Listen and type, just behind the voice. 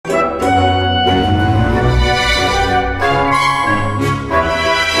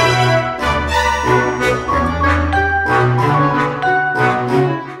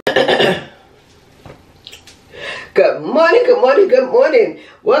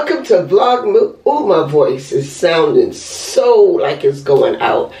Welcome to Vlog. Oh, my voice is sounding so like it's going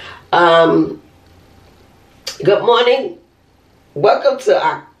out. Good morning. Welcome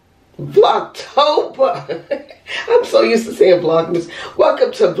to Vlogtober. I'm so used to saying Vlogmas.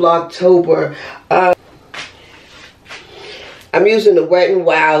 Welcome to Vlogtober. I'm using the Wet n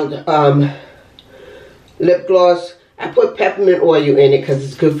Wild lip gloss. I put peppermint oil in it because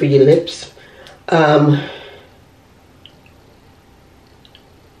it's good for your lips.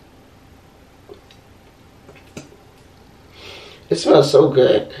 It smells so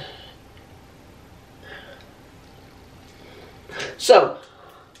good. So,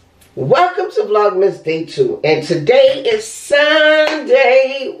 welcome to Vlogmas Day 2. And today is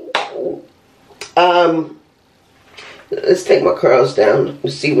Sunday. Let's take my curls down.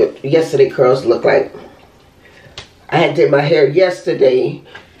 Let's see what yesterday curls look like. I did my hair yesterday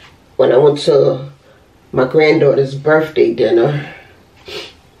when I went to my granddaughter's birthday dinner.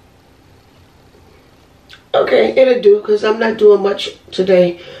 Okay, it'll do because I'm not doing much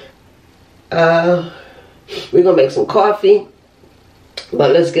today. We're going to make some coffee.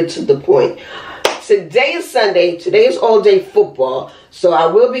 But let's get to the point. Today is Sunday. Today is all day football. So I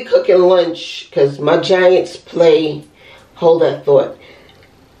will be cooking lunch because my Giants play. Hold that thought.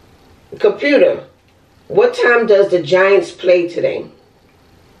 Computer, what time does the Giants play today?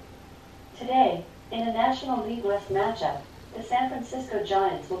 Today, in a National League West matchup, the San Francisco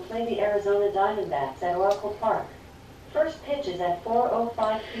Giants will play the Arizona Diamondbacks at Oracle Park. First pitch is at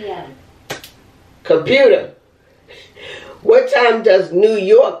 4:05 p.m. Computer, what time does New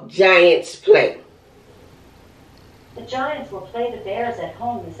York Giants play? The Giants will play the Bears at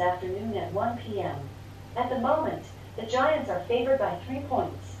home this afternoon at 1 p.m. At the moment, the Giants are favored by 3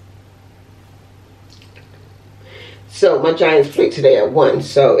 points. So my Giants play today at 1.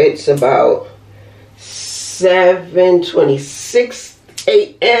 So it's about 7:26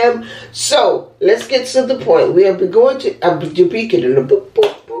 a.m. So let's get to the point. We'll be going to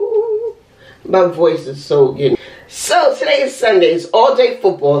my voice is so good. So today is Sunday. It's all day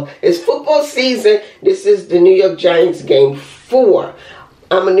football. It's football season. This is the New York Giants game 4.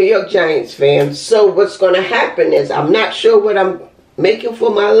 I'm a New York Giants fan. So what's going to happen is I'm not sure what I'm making for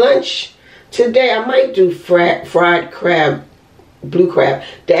my lunch today. I might do fried crab, blue crab.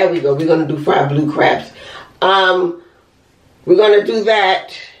 There we go. We're going to do fried blue crabs. We're going to do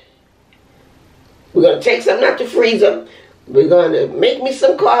that. We're going to take something out the freezer. We're going to make me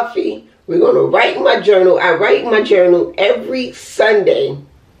some coffee. We're going to write in my journal. I write in my journal every Sunday.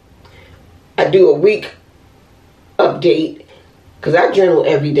 I do a week update because I journal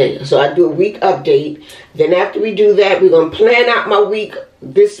every day. So I do a week update. Then after we do that, we're going to plan out my week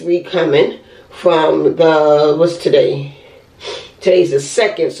this week coming from the, what's today? Today's the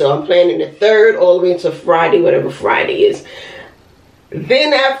 2nd, so I'm planning the 3rd all the way into Friday, whatever Friday is.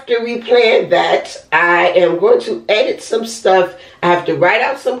 Then after we plan that, I am going to edit some stuff. I have to write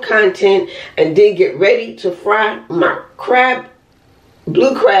out some content and then get ready to fry my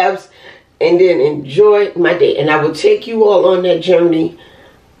blue crabs, and then enjoy my day. And I will take you all on that journey.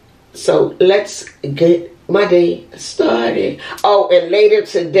 So let's get my day started. Oh, and later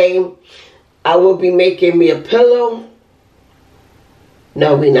today, I will be making me a pillow.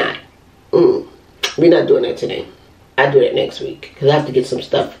 No, we're not. We're not doing that today. I'll do that next week because I have to get some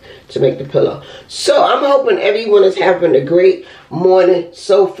stuff to make the pillow. So I'm hoping everyone is having a great morning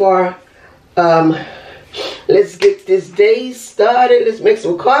so far. Let's get this day started. Let's make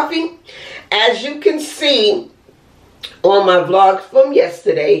some coffee. As you can see on my vlogs from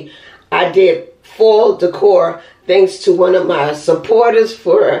yesterday, I did fall decor thanks to one of my supporters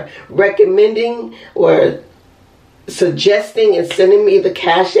for recommending or suggesting and sending me the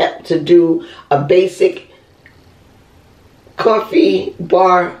Cash App to do a basic coffee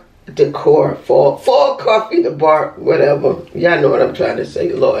bar decor for fall coffee, the bar, whatever. Y'all know what I'm trying to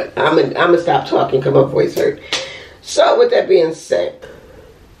say, Lord. I'm gonna stop talking because my voice hurt. So with that being said,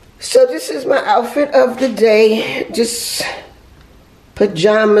 so this is my outfit of the day. Just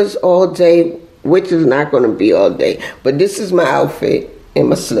pajamas all day, which is not going to be all day. But this is my outfit and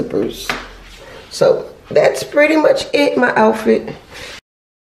my slippers. So that's pretty much it, my outfit.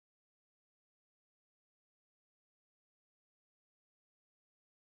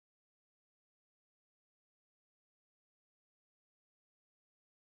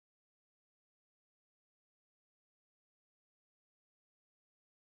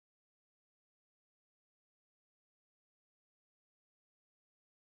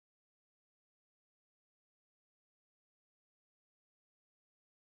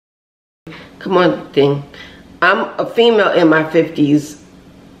 Come on, thing. I'm a female in my 50s,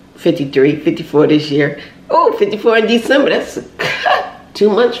 53, 54 this year. Oh, 54 in December. That's 2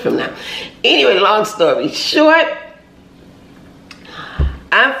 months from now. Anyway, long story short,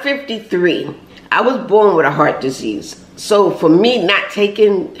 I'm 53. I was born with a heart disease. So for me not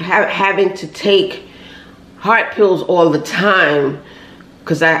having to take heart pills all the time,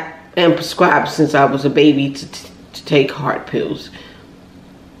 because I am prescribed since I was a baby to take heart pills.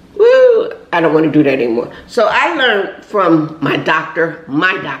 Woo, I don't want to do that anymore. So I learned from my doctor,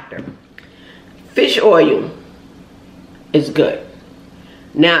 fish oil is good.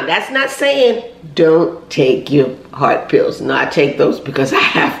 Now, that's not saying don't take your heart pills. No, I take those because I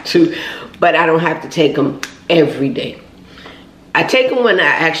have to, but I don't have to take them every day. I take them when I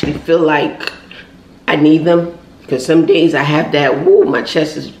actually feel like I need them, because some days I have that, whoa, my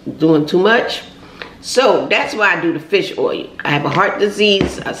chest is doing too much. So that's why I do the fish oil. I have a heart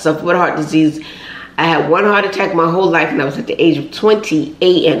disease. I suffer with heart disease. I had 1 heart attack my whole life, and I was at the age of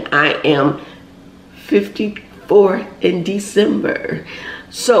 28, and I am 54 in December.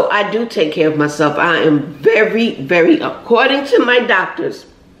 So I do take care of myself. I am very, very, according to my doctors,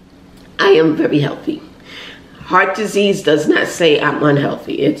 I am very healthy. Heart disease does not say I'm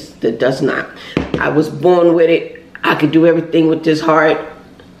unhealthy. It does not. I was born with it. I could do everything with this heart.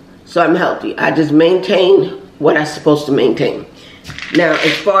 So I'm healthy. I just maintain what I'm supposed to maintain. Now,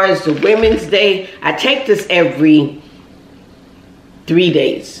 as far as the Women's Day, I take this every 3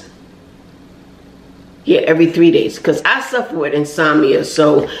 days. Yeah, every 3 days, because I suffer with insomnia.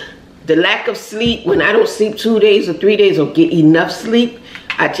 So the lack of sleep, when I don't sleep 2 days or 3 days or get enough sleep,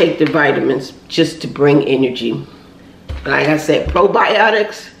 I take the vitamins just to bring energy. Like I said,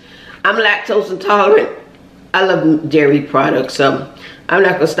 probiotics. I'm lactose intolerant. I love dairy products, so I'm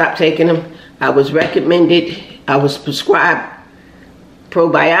not gonna stop taking them. I was prescribed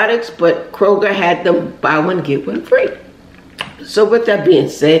probiotics, but Kroger had them buy one, get one free. So with that being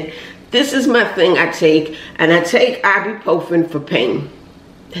said, this is my thing I take, and I take ibuprofen for pain.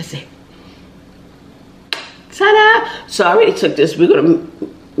 That's it. Ta-da! So I already took this. We're gonna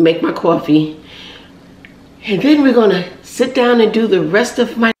make my coffee, and then we're gonna sit down and do the rest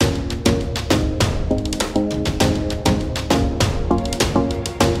of my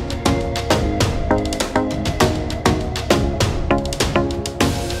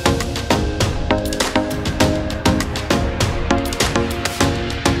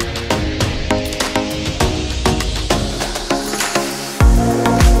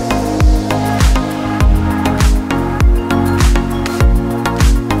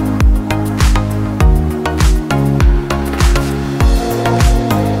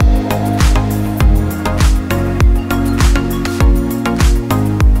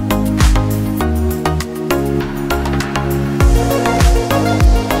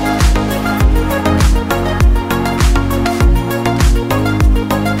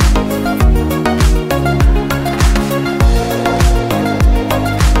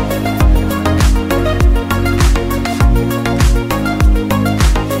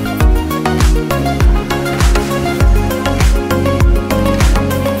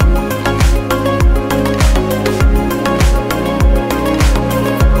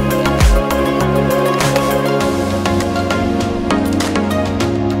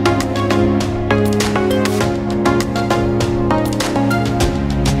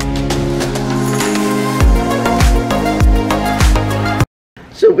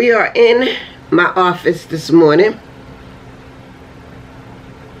we are in my office this morning.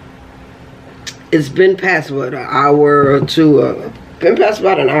 It's been past, what, an hour or two? Been past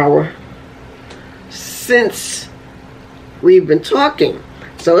about an hour since we've been talking.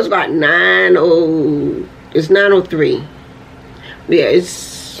 So it's about it's 9:03. Yeah,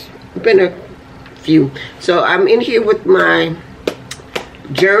 it's been a few. So I'm in here with my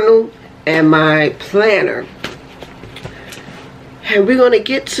journal and my planner. And we're going to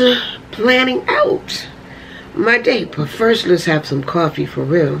get to planning out my day. But first, let's have some coffee for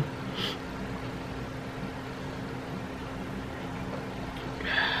real.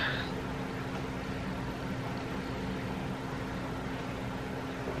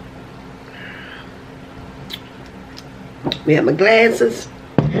 We have my glasses.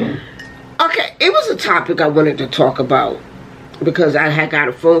 Okay, it was a topic I wanted to talk about because I had got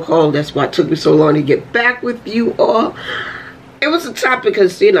a phone call. That's why it took me so long to get back with you all. It was a topic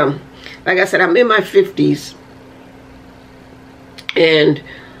because, you know, like I said, I'm in my 50s. And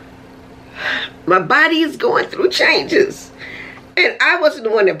my body is going through changes. And I wasn't the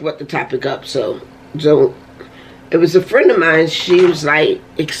one that brought the topic up. So it was a friend of mine. She was like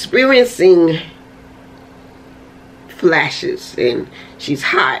experiencing flashes. And she's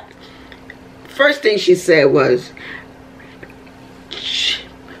hot. First thing she said was,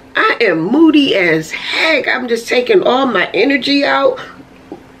 I am moody as heck. I'm just taking all my energy out,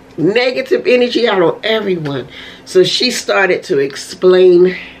 negative energy out on everyone. So she started to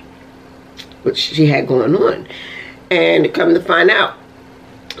explain what she had going on. And come to find out,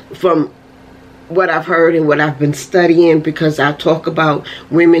 from what I've heard and what I've been studying, because I talk about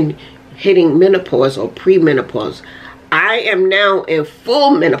women hitting menopause or premenopause, I am now in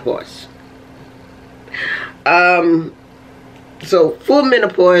full menopause. So full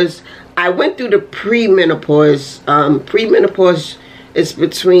menopause, I went through the premenopause. Premenopause is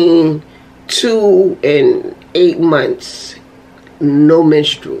between 2 and 8 months. No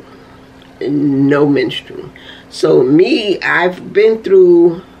menstrual. No menstrual. So me, I've been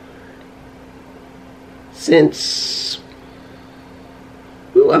through since,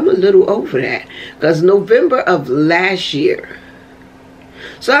 I'm a little over that, because November of last year.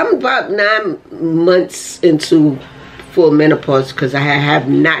 So I'm about 9 months into full menopause, because I have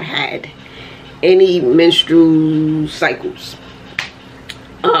not had any menstrual cycles.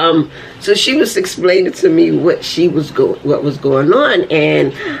 So she was explaining to me what was going on,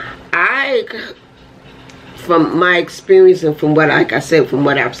 and from my experience and from what, like I said, from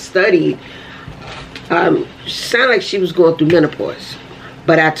what I've studied, sounded like she was going through menopause.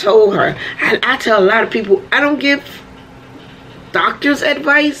 But I told her, I tell a lot of people, I don't give doctors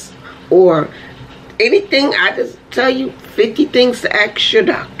advice or anything. I just tell you 50 things to ask your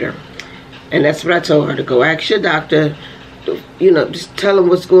doctor. And that's what I told her, to go ask your doctor. You know, just tell them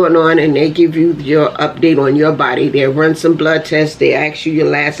what's going on, and they give you your update on your body. They run some blood tests. They ask you your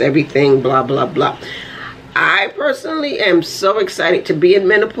last everything, blah, blah, blah. I personally am so excited to be in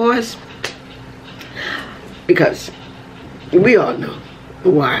menopause, because we all know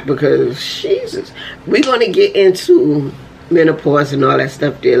why. Because Jesus, we're going to get into menopause and all that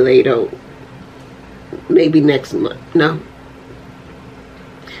stuff there later. Maybe next month. No.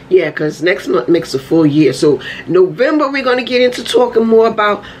 Yeah, because next month makes a full year. So November, we're going to get into talking more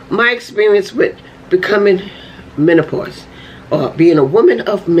about my experience with becoming menopause, or being a woman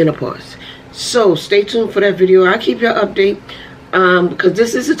of menopause. So stay tuned for that video. I'll keep you update, because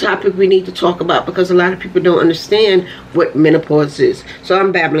this is a topic we need to talk about, because a lot of people don't understand what menopause is. So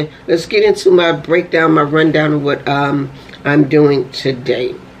I'm babbling. Let's get into my breakdown, my rundown of what I'm doing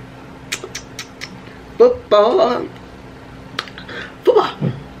today. Football.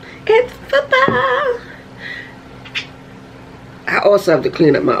 It's football. I also have to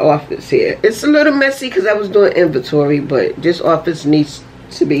clean up my office here. It's a little messy because I was doing inventory, but this office needs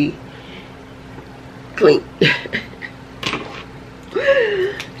to be clean.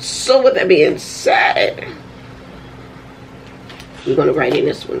 So with that being said, we're going to write in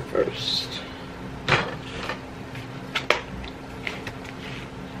this one first.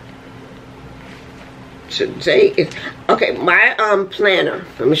 Today is, okay, my planner.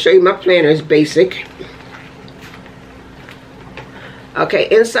 Let me show you my planner. Is basic. Okay,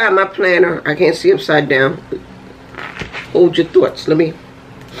 inside my planner, I can't see upside down. Hold your thoughts. Let me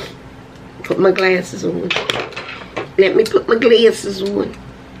put my glasses on. Let me put my glasses on.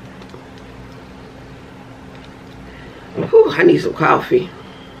 Whew, I need some coffee.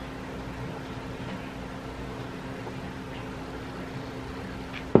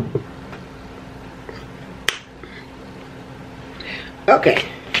 Okay,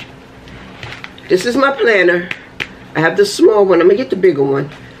 this is my planner. I have the small one. I'm gonna get the bigger one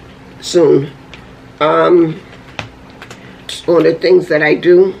soon. On the things that I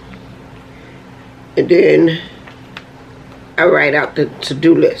do, and then I write out the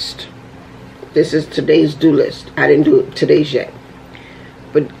to-do list. This is today's do list. I didn't do today's yet,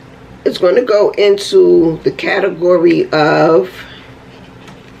 but it's going to go into the category of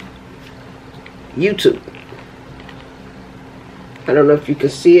YouTube. I don't know if you can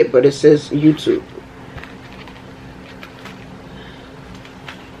see it, but it says YouTube.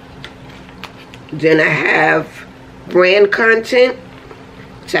 Then I have brand content,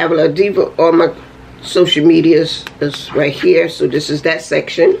 Tabula Diva. All my social medias is right here. So this is that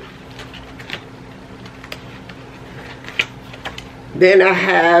section. Then I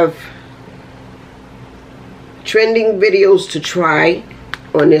have trending videos to try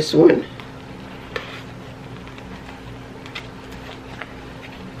on this one.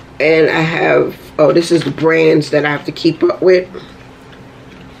 And I have, oh, this is the brands that I have to keep up with.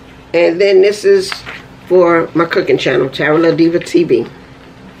 And then this is for my cooking channel, Tabula Diva TV.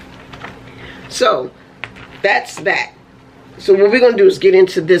 So, that's that. So what we're going to do is get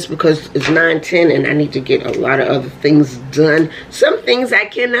into this, because it's 9:10 and I need to get a lot of other things done. Some things I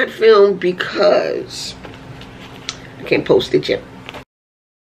cannot film because I can't post it yet.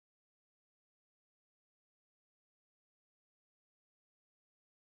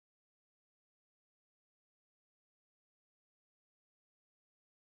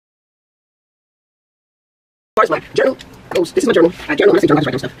 As far as my journal goes, this is my journal. I journal when I say journal,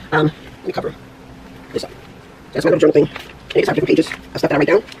 I just write down stuff. Let me cover this up. That's my little journal thing. And it's different pages of stuff that I write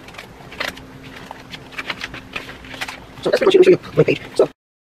down. So that's pretty much it. Let me show you one page. So.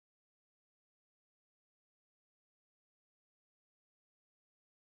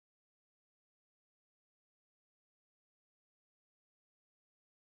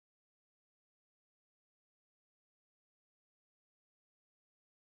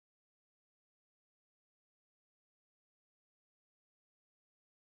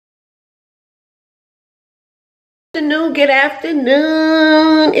 Good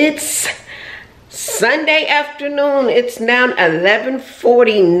afternoon. It's Sunday afternoon. It's now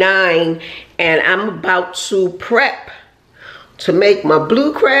 11:49 and I'm about to prep to make my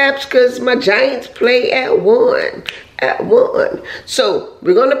blue crabs because my Giants play at 1. So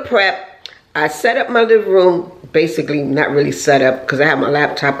we're gonna prep. I set up my living room, basically not really set up because I have my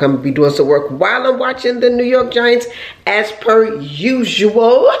laptop. I'm gonna be doing some work while I'm watching the New York Giants as per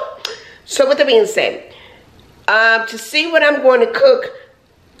usual. So with that being said, to see what I'm going to cook,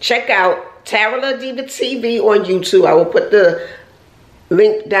 check out Tara Diva TV on YouTube. I will put the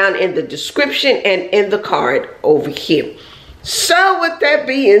link down in the description and in the card over here. So with that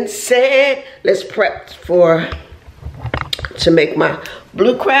being said, let's prep to make my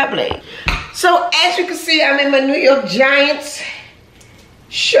blue crab leg. So as you can see, I'm in my New York Giants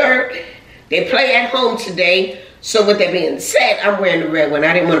shirt. They play at home today. So with that being said, I'm wearing the red one.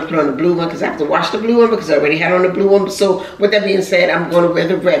 I didn't want to put on the blue one because I have to wash the blue one because I already had on the blue one. So with that being said, I'm going to wear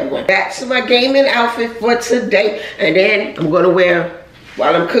the red one. That's my gaming outfit for today. And then I'm going to wear,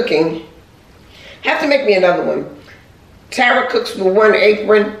 while I'm cooking, have to make me another one. Tara cooks with one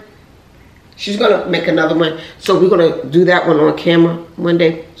apron. She's going to make another one. So we're going to do that one on camera one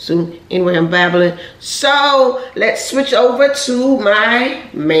day soon. Anyway, I'm babbling. So let's switch over to my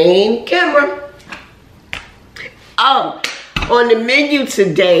main camera. On the menu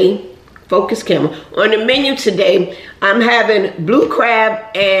today, focus camera, on the menu today, I'm having blue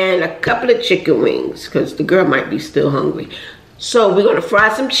crab and a couple of chicken wings because the girl might be still hungry. So we're going to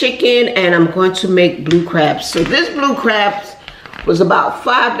fry some chicken and I'm going to make blue crabs. So this blue crabs was about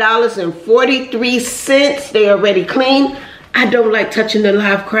 $5.43. They already clean. I don't like touching the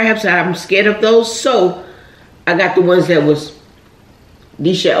live crabs. I'm scared of those. So I got the ones that was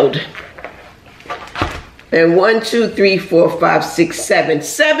deshelled. And 1, 2, 3, 4, 5, 6, 7.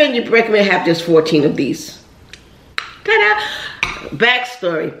 7, you break them in half, there's 14 of these. Ta-da!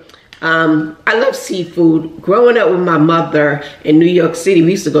 Backstory. I love seafood. Growing up with my mother in New York City,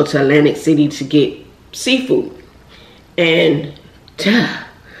 we used to go to Atlantic City to get seafood. And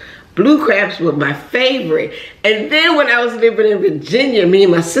blue crabs were my favorite. And then when I was living in Virginia, me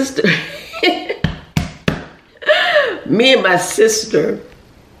and my sister,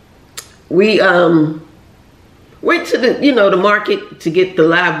 we went to the, the market to get the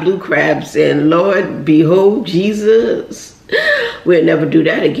live blue crabs, and Lord, behold, Jesus, we'll never do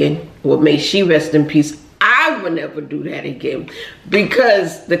that again. Well, may she rest in peace. I will never do that again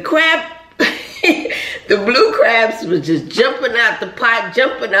because the crab, the blue crabs was just jumping out the pot,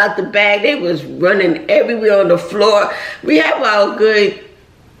 jumping out the bag. They was running everywhere on the floor. We have our good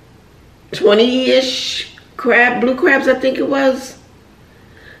 20-ish blue crabs, I think it was.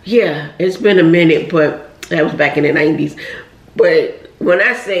 Yeah, it's been a minute, but that was back in the 90s. But when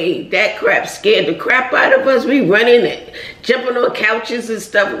I say that crap scared the crap out of us, we running and jumping on couches and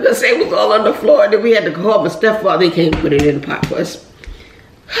stuff. We're gonna say it was all on the floor. Then we had to call my stepfather. They came and put it in the pot for us.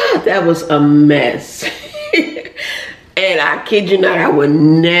 That was a mess. And I kid you not, I would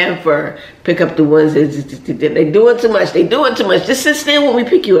never pick up the ones that they're doing too much. They're doing too much. Just sit still when we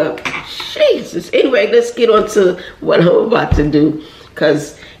pick you up. Jesus. Anyway, let's get on to what I'm about to do,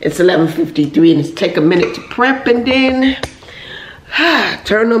 because it's 11:53 and it's take a minute to prep and then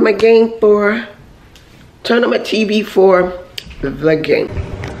turn on my TV for the vlog game.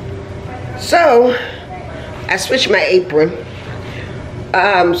 So I switched my apron.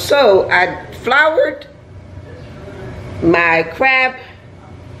 So I floured my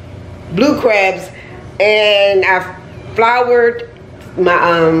blue crabs, and I floured my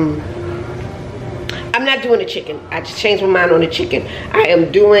I'm not doing the chicken. I just changed my mind on the chicken. I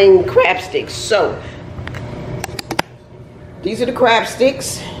am doing crab sticks. So these are the crab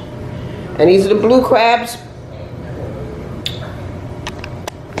sticks, and these are the blue crabs.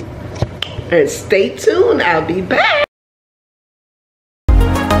 And stay tuned, I'll be back.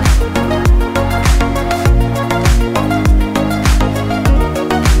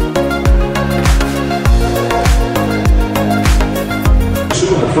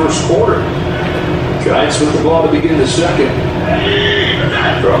 In the first quarter, Giants with the ball to begin the second.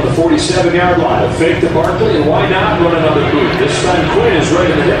 From the 47-yard line, a fake to Barkley, and why not run another boot? This time Quinn is right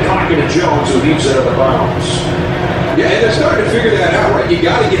in the hip pocket of Jones, who heaves it out of bounds. Yeah, and they're starting to figure that out, right? You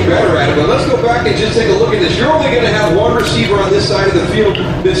got to get better at it. But let's go back and just take a look at this. You're only going to have one receiver on this side of the field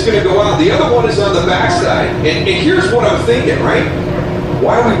that's going to go out. The other one is on the backside. And here's what I'm thinking, right?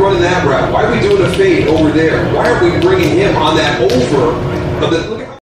 Why are we running that route? Why are we doing a fade over there? Why are we bringing him on that over? Look at